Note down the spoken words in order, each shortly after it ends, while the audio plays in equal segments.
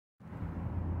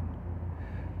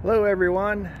Hello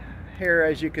everyone. Here,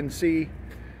 as you can see,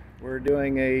 we're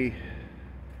doing a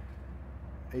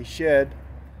shed,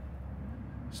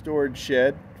 storage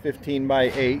shed, 15 by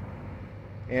 8,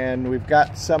 and we've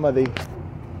got some of the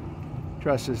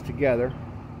trusses together.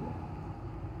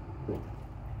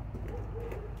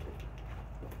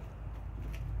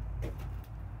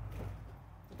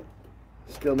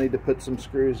 Still need to put some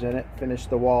screws in it, finish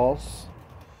the walls,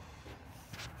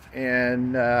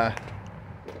 and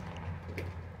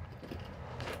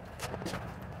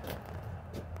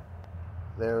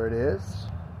there it is,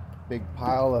 big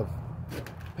pile of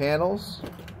panels,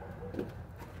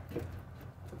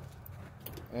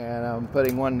 and I'm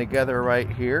putting one together right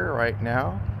here, right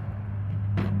now,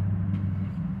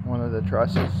 one of the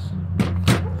trusses.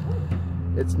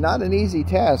 It's not an easy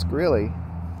task, really.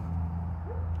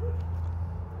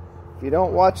 If you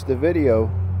don't watch the video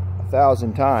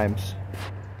 1,000 times,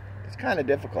 it's kind of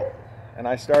difficult. And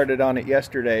I started on it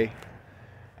yesterday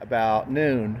about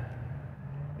noon,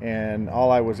 and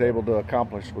all I was able to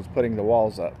accomplish was putting the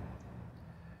walls up.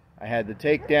 I had to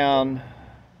take down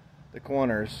the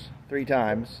corners 3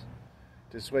 times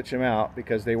to switch them out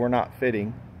because they were not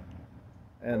fitting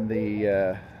and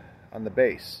on the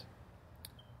base.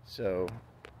 So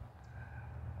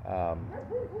I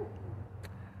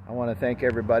want to thank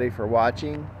everybody for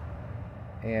watching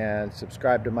and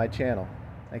subscribe to my channel.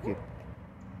 Thank you.